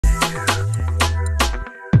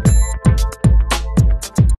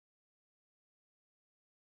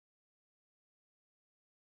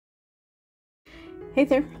Hey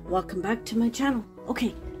there, welcome back to my channel.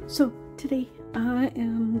 Okay, so today I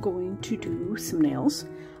am going to do some nails.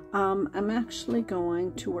 I'm actually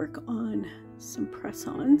going to work on some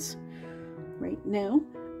press-ons right now.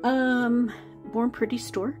 Born Pretty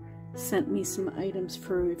store sent me some items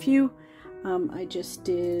for review. I just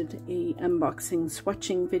did a unboxing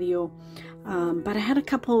swatching video, but I had a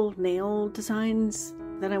couple nail designs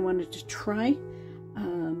that I wanted to try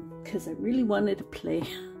because I really wanted to play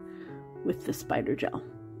with the spider gel.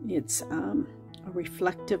 It's a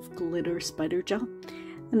reflective glitter spider gel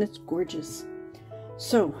and it's gorgeous.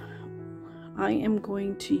 So I am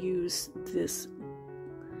going to use this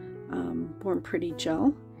Born Pretty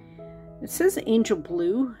gel. It says Angel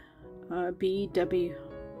Blue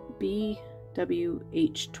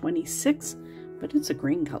BWH26, but it's a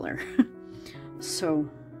green color. So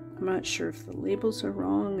I'm not sure if the labels are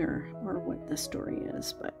wrong or what the story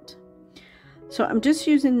is, but so I'm just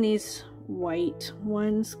using these white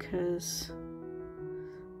ones because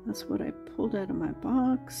that's what I pulled out of my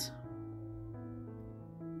box,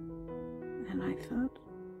 and I thought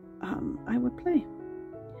I would play.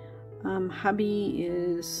 Hubby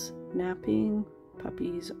is napping,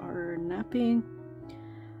 puppies are napping,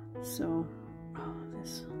 so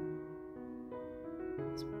this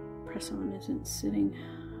press-on isn't sitting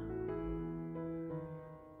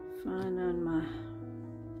fine on my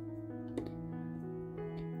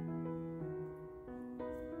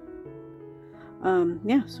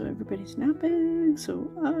yeah, so everybody's napping, so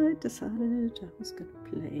I decided I was gonna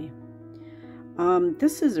play.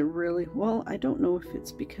 This is a really, well, I don't know if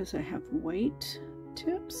it's because I have white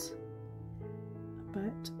tips,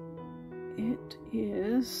 but it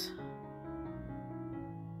is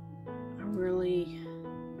a really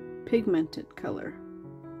pigmented color.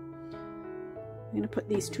 I'm gonna put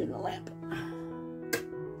these two in the lamp.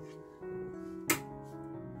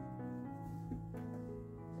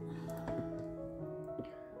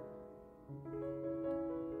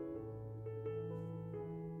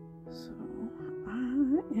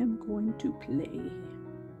 To play.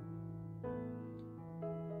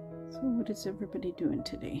 So what is everybody doing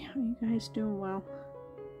today? Are you guys doing well?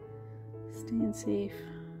 Staying safe?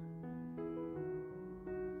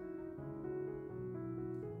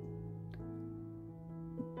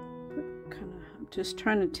 I'm just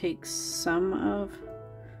trying to take some of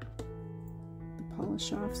the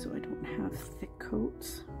polish off so I don't have thick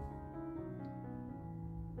coats.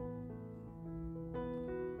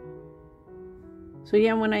 So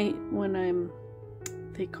yeah, when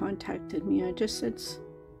they contacted me, I just said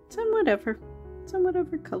send whatever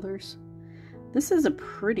colors. This is a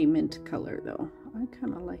pretty mint color though. I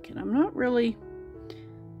kind of like it. I'm not really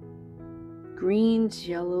greens,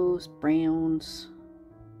 yellows, browns.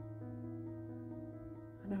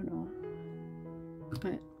 I don't know,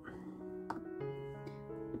 but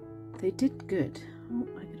they did good. Oh,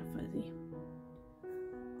 I got a fuzzy.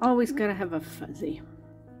 Always gotta have a fuzzy.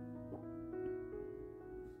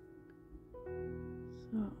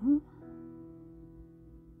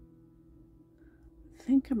 I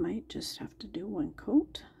think I might just have to do one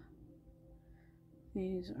coat.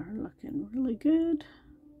 These are looking really good.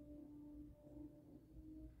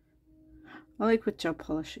 I like with gel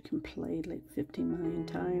polish, you can play like 50 million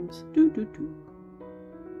times.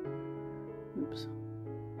 Oops.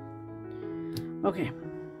 Okay,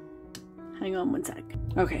 hang on one sec.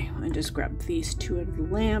 Okay, I just grabbed these two out of the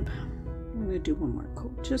lamp. I'm gonna do one more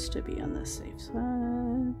coat just to be on the safe side,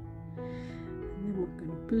 and then we're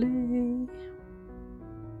gonna play.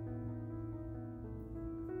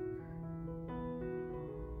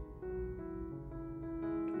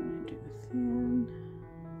 Trying to do thin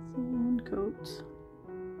coats.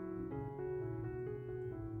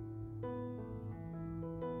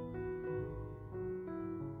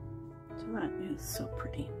 So that is so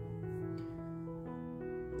pretty.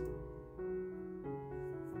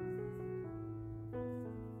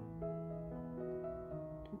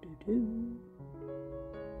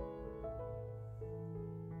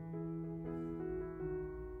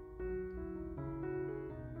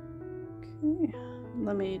 Okay,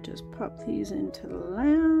 let me just pop these into the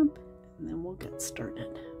lamp and then we'll get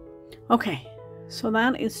started. Okay, so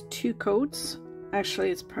that is 2 coats.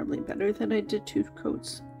 Actually, it's probably better that I did 2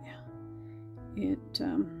 coats. Yeah,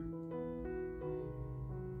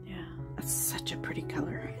 yeah, that's such a pretty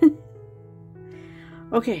color.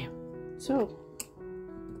 Okay, so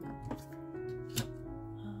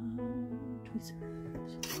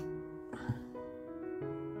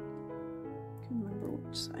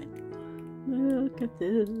side. Look at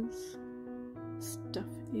this. Stuff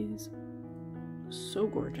is so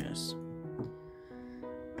gorgeous.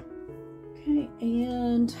 Okay,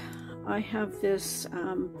 and I have this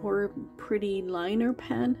Pour Pretty liner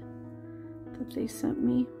pen that they sent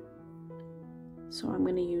me. So I'm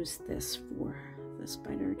going to use this for the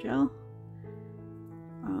spider gel.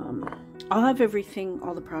 I'll have everything,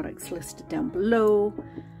 all the products listed down below.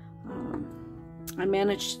 I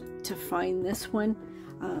managed to find this one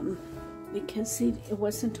because it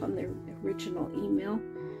wasn't on their original email.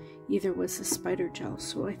 Either was a spider gel,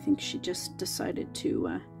 so I think she just decided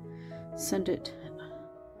to send it.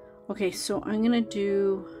 Okay, so I'm gonna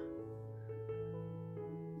do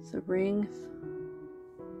the ring,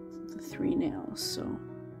 the 3 nails. So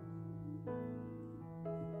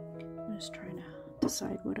I'm just trying to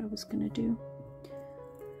decide what I was gonna do.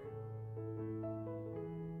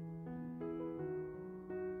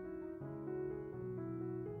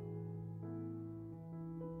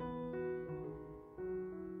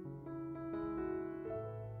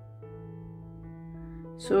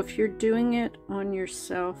 So if you're doing it on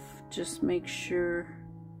yourself, just make sure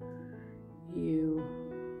you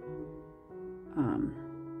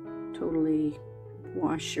totally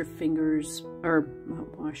wash your fingers, or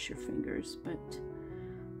not wash your fingers, but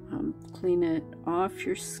clean it off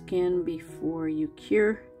your skin before you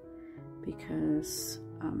cure, because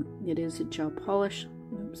it is a gel polish.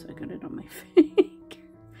 Oops, I got it on my finger.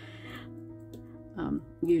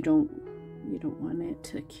 You don't want it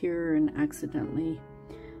to cure and accidentally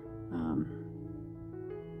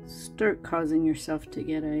start causing yourself to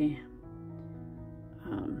get a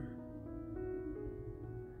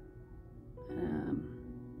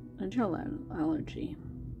gel allergy.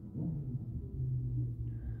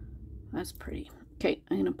 That's pretty. Okay,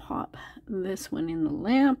 I'm gonna pop this one in the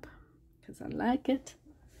lamp because I like it.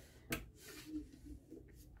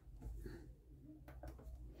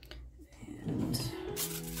 And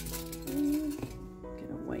get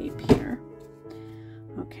a wipe here.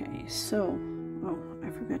 Okay, so, oh, I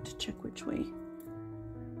forgot to check which way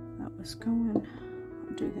that was going.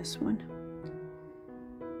 I'll do this one.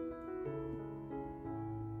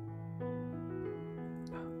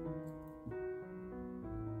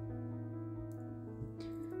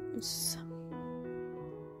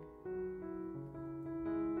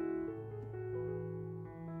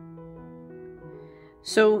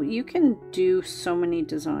 So you can do so many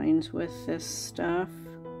designs with this stuff.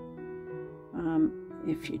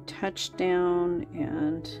 If you touch down,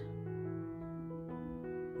 and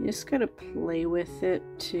you just gotta play with it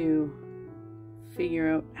to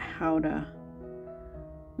figure out how to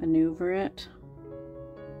maneuver it.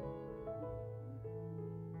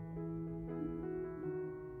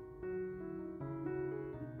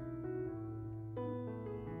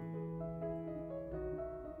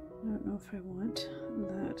 I don't know if I want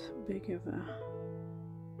that big of a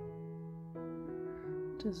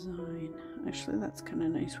design. Actually, that's kind of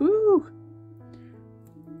nice. Woo!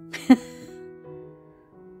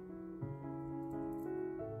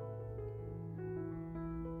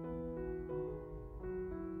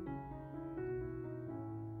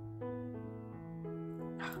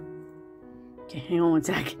 Okay, hang on one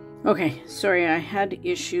sec. Okay, sorry, I had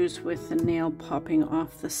issues with the nail popping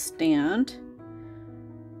off the stand.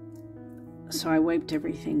 So I wiped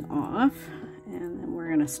everything off, and then we're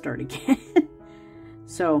gonna start again.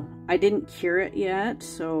 So I didn't cure it yet,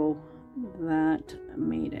 so that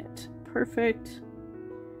made it perfect.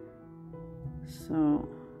 So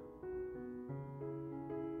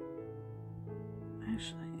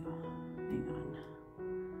actually, hang on,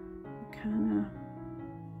 I kind of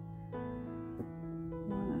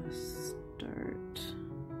want to start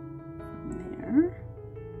from there.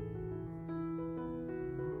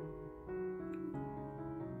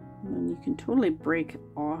 And then you can totally break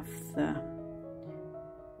off the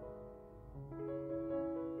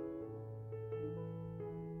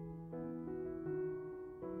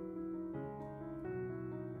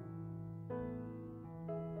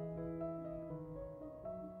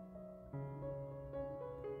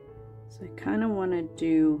So I kind of want to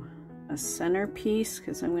do a centerpiece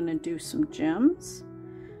because I'm going to do some gems.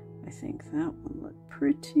 I think that will look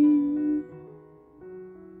pretty.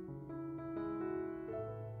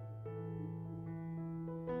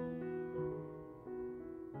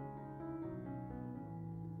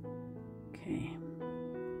 Okay,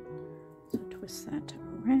 so twist that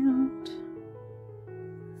around.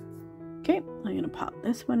 Okay, I'm going to pop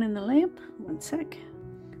this one in the lamp. One sec.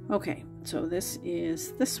 Okay, so this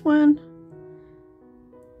is this one.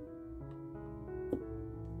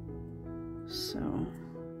 So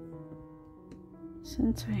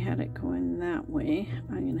since I had it going that way,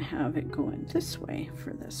 I'm going to have it going this way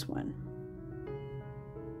for this one.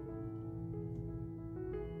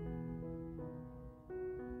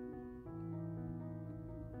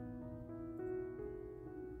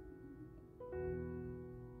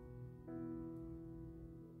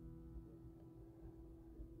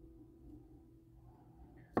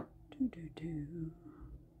 I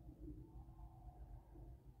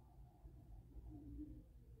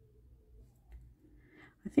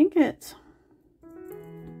think it's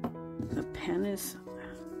the pen is,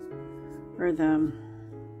 or the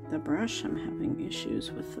brush. I'm having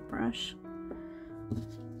issues with the brush. I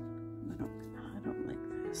don't like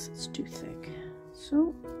this. It's too thick.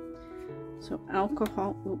 So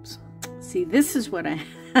alcohol. Oops. See, this is what I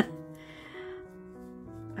had.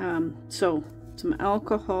 So some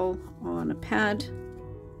alcohol on a pad,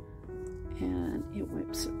 and it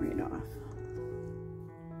wipes it right off.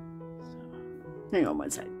 So hang on one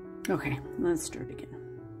side. Okay, let's start again.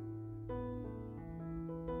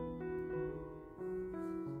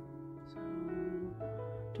 So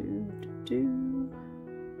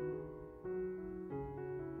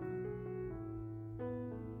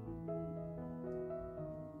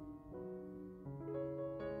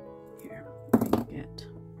Here,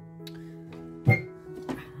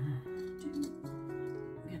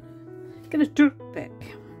 get a toothpick.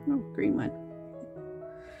 Oh, green one.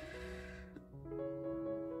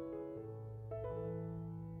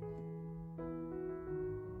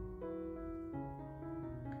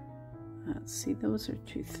 See, those are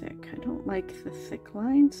too thick. I don't like the thick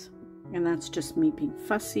lines, and that's just me being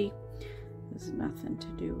fussy. There's nothing to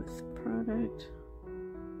do with the product.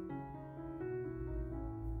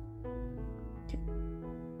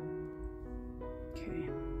 Okay.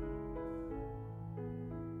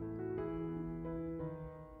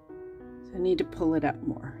 So I need to pull it up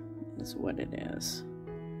more, is what it is.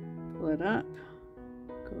 Pull it up,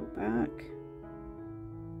 go back.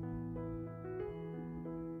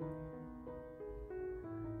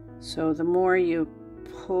 So the more you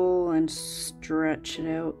pull and stretch it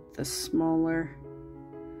out, the smaller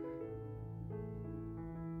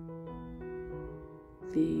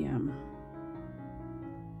the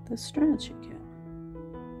strands you get.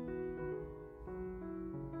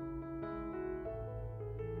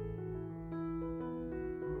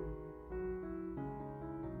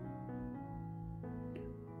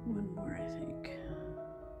 One more, I think.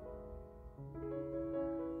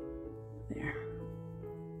 There.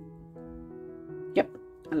 Yep,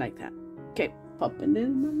 I like that. Okay, pop it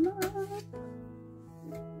in my lap.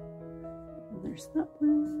 And there's that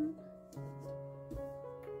one.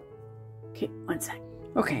 Okay, one sec.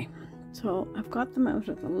 Okay, so I've got them out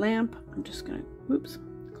of the lamp. I'm just gonna, whoops,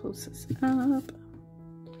 close this up.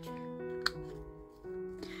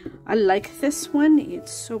 I like this one.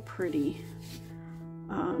 It's so pretty.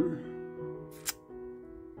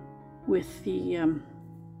 With the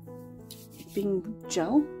being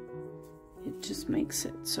gel. It just makes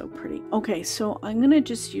it so pretty. Okay, so I'm going to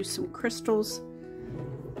just use some crystals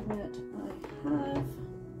that I have.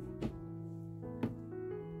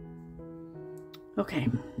 Okay,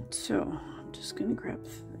 so I'm just going to grab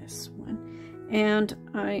this one. And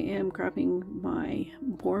I am grabbing my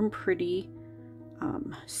Born Pretty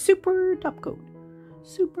Super Top Coat.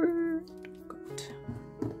 Super Top Coat.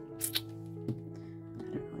 I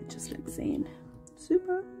don't know, I just like saying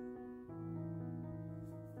super.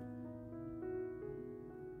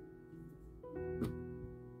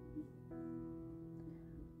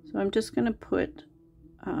 So I'm just going to put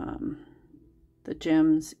the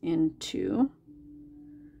gems into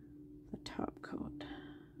the top coat.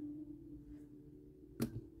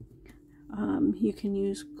 You can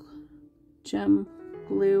use gem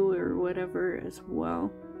glue or whatever as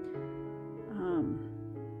well.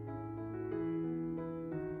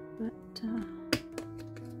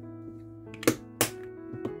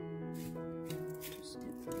 Just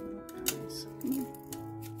get the little guys.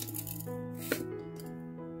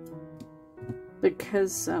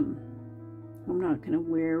 Because I'm not going to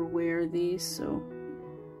wear these, so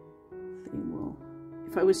they will,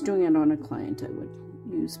 if I was doing it on a client, I would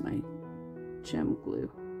use my gem glue.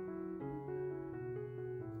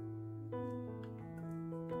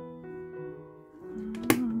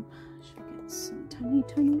 Should get some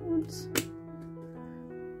tiny ones.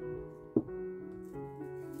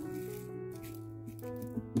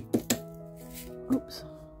 Oops,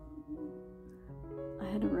 I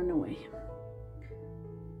had to run away.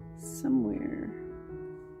 Somewhere.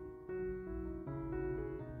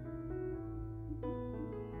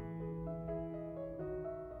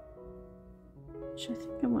 Which I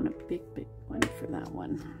think I want a big one for that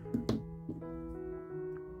one.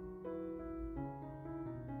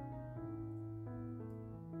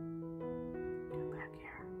 Go back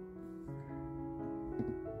here.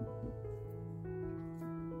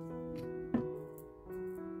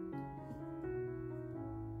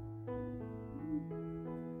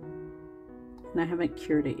 And I haven't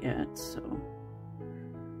cured it yet, so it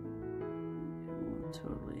will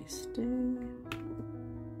totally they stick.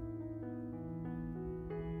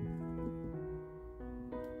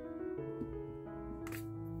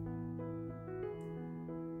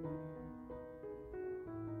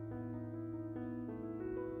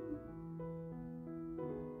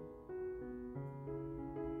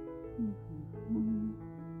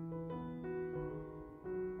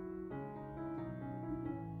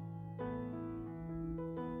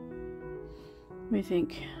 What do you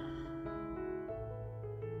think?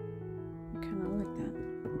 I kind of like that.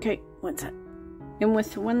 Okay, what's that? And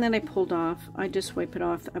with the one that I pulled off, I just wipe it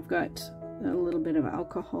off. I've got a little bit of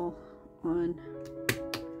alcohol on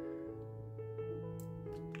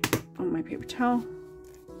my paper towel,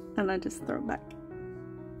 and I just throw it back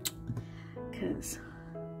because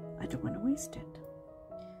I don't want to waste it.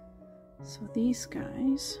 So these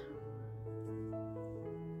guys,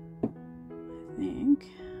 I think.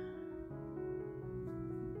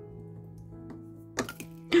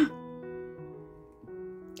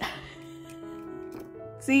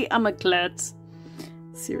 See, I'm a klutz.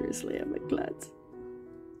 Seriously, I'm a klutz.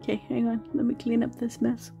 Okay, hang on. Let me clean up this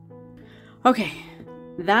mess. Okay,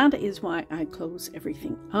 that is why I close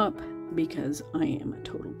everything up, because I am a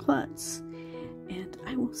total klutz. And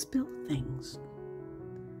I will spill things.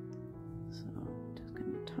 So I'm just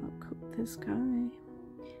going to top coat this guy.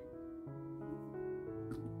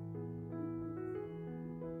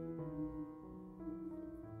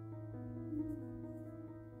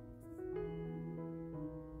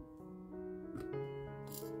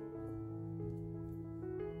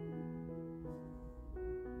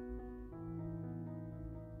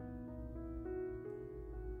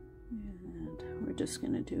 We're just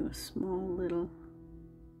going to do a small little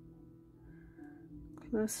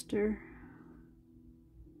cluster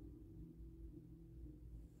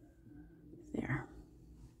there.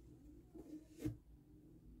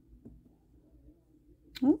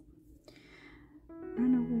 Oh,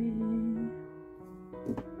 run away.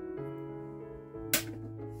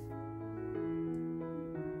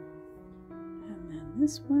 And then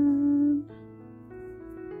this one.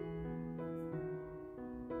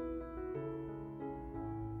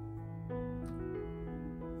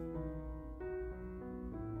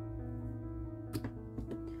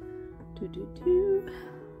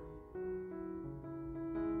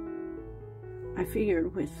 I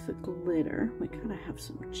figured with the glitter, we gotta have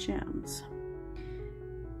some gems.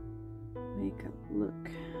 Make it look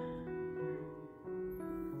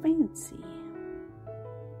fancy.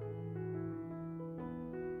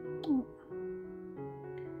 Oh.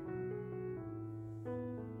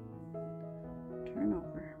 Turn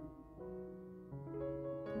over.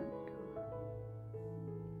 There we go.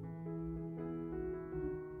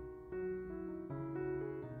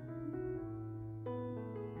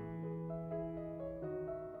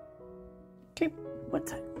 Okay,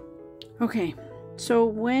 what's that? Okay, so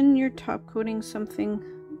when you're top coating something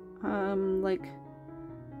like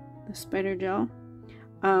the spider gel,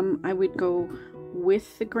 I would go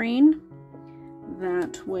with the grain.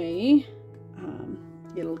 That way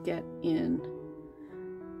it'll get in.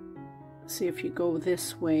 See, if you go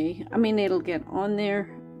this way, I mean, it'll get on there,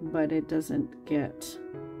 but it doesn't get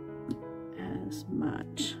as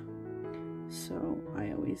much. So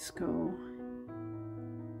I always go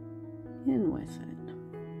in with it.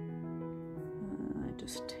 I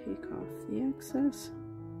just take off the excess,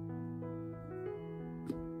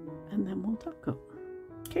 and then we'll top coat.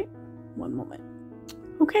 Okay, one moment.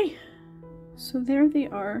 Okay, so there they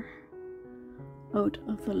are out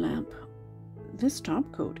of the lamp. This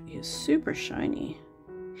top coat is super shiny,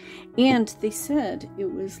 and they said it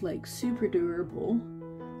was like super durable,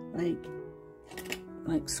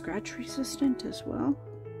 like scratch resistant as well.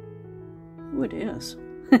 Oh, it is.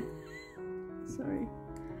 Sorry,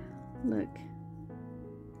 look,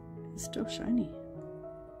 it's still shiny.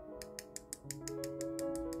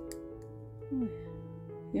 Oh,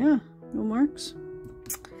 yeah, no marks.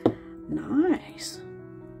 Nice.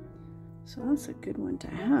 So that's a good one to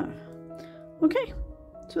have. Okay,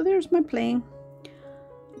 so there's my playing.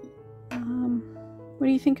 What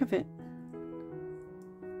do you think of it?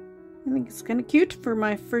 I think it's kind of cute for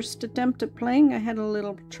my first attempt at playing. I had a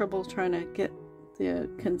little trouble trying to get the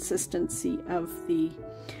consistency of the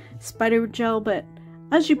spider gel, but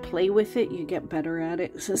as you play with it, you get better at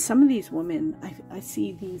it. So some of these women, I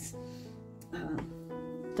see these,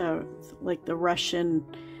 like the Russian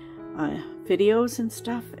videos and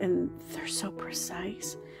stuff, and they're so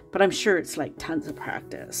precise. But I'm sure it's like tons of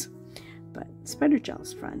practice. But spider gel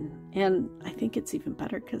is fun, and I think it's even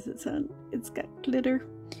better because it's got glitter,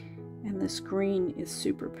 and this green is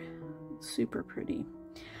super pretty.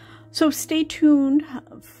 So stay tuned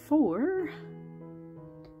for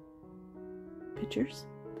pictures,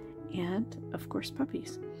 and of course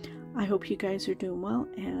puppies. I hope you guys are doing well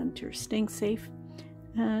and you're staying safe.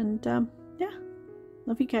 And yeah,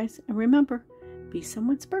 love you guys. And remember, be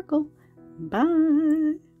someone sparkle.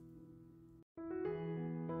 Bye.